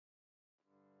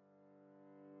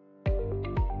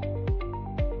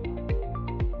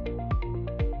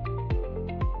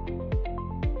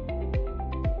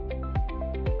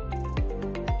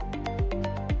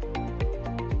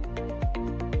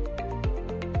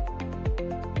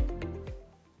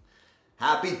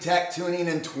Happy tech tuning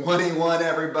in 21,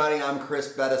 everybody. I'm Chris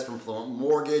Bettis from Fluent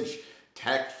Mortgage,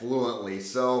 Tech Fluently.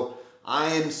 So I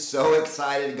am so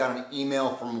excited. Got an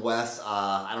email from Wes.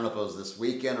 I don't know if it was this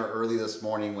weekend or early this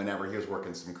morning, whenever he was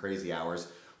working some crazy hours,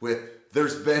 with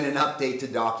there's been an update to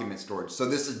document storage. So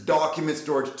this is document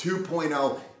storage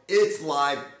 2.0. It's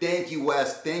live. Thank you,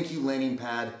 Wes. Thank you,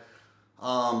 LendingPad.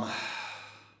 I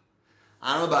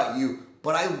don't know about you,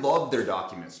 but I love their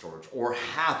document storage, or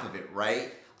half of it,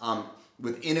 right?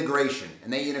 With integration,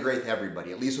 and they integrate with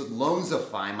everybody. At least with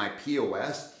Loansify, my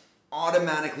POS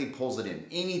automatically pulls it in.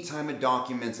 Anytime a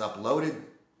document's uploaded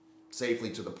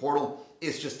safely to the portal,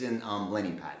 it's just in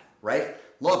LendingPad, right?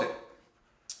 Love it.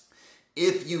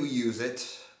 If you use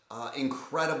it,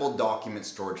 incredible document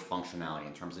storage functionality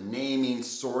in terms of naming,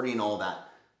 sorting, all that.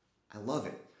 I love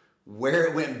it. Where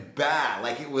it went bad,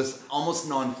 like it was almost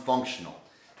non-functional,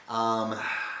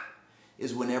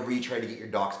 is whenever you try to get your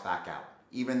docs back out.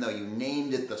 Even though you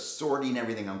named it, the sorting,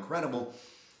 everything incredible,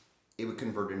 it would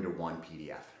convert into one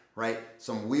PDF, right?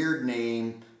 Some weird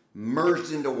name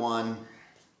merged into one.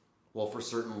 Well, for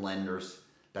certain lenders,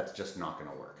 that's just not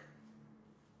gonna work,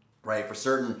 right? For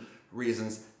certain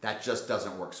reasons, that just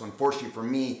doesn't work. So unfortunately for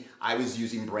me, I was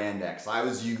using BrandX, I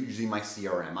was using my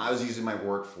CRM, I was using my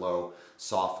workflow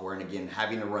software, and again,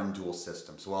 having to run dual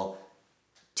systems. Well,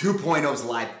 2.0 is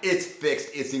live, it's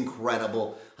fixed, it's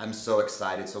incredible. I'm so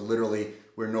excited. So literally,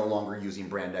 we're no longer using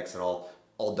BrandX at all.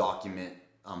 All document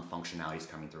functionality is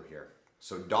coming through here.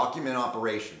 So document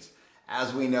operations,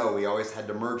 as we know, we always had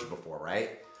to merge before,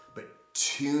 right? But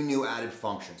two new added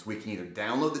functions. We can either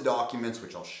download the documents,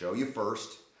 which I'll show you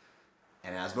first,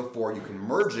 and as before, you can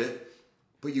merge it,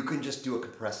 but you can just do a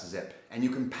compressed zip. And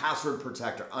you can password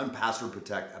protect or unpassword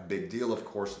protect, a big deal, of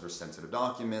course, if they're sensitive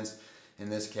documents. In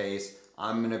this case,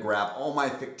 I'm gonna grab all my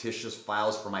fictitious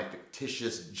files for my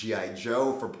fictitious G.I.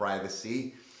 Joe for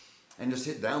privacy and just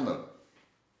hit download.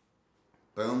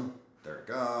 Boom, there it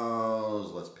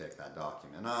goes. Let's pick that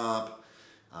document up.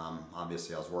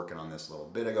 Obviously I was working on this a little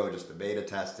bit ago just to beta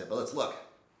test it, but let's look.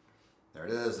 There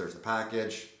it is, there's the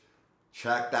package.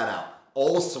 Check that out.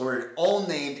 All sorted, all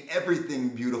named, everything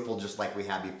beautiful just like we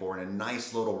had before in a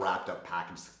nice little wrapped up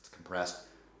package that's compressed,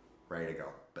 ready to go.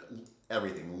 But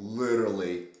everything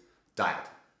literally dialed.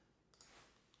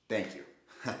 Thank you.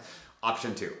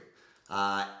 Option 2.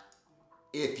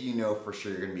 If you know for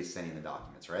sure you're going to be sending the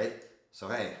documents, right? So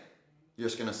hey, you're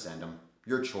just going to send them.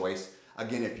 Your choice.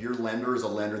 Again, if your lender is a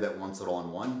lender that wants it all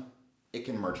in one, it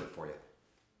can merge it for you.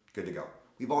 Good to go.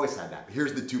 We've always had that. But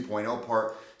here's the 2.0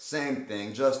 part. Same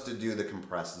thing, just to do the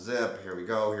compressed zip. Here we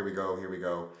go, here we go, here we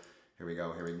go, here we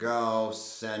go, here we go.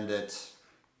 Send it.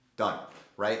 Done.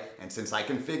 Right? And since I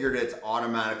configured it, it's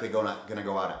automatically gonna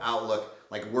go out of Outlook.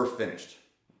 Like, we're finished.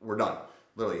 We're done.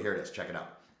 Literally, here it is. Check it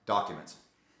out. Documents.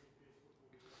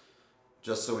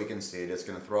 Just so we can see it, it's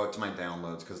gonna throw it to my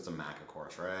downloads because it's a Mac, of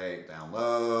course, right?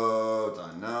 Downloads,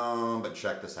 unknown, but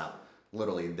check this out.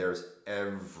 Literally, there's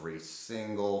every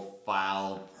single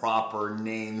file, proper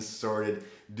names sorted,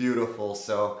 beautiful.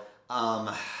 So,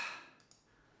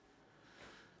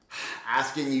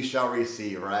 asking you shall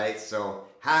receive, right? So,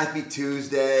 happy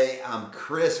Tuesday. I'm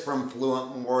Chris from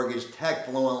Fluent Mortgage, Tech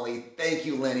Fluently. Thank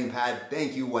you, LendingPad.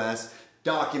 Thank you, Wes.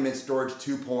 Document Storage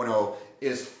 2.0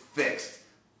 is fixed.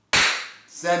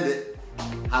 Send it.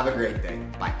 Have a great day.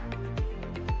 Bye.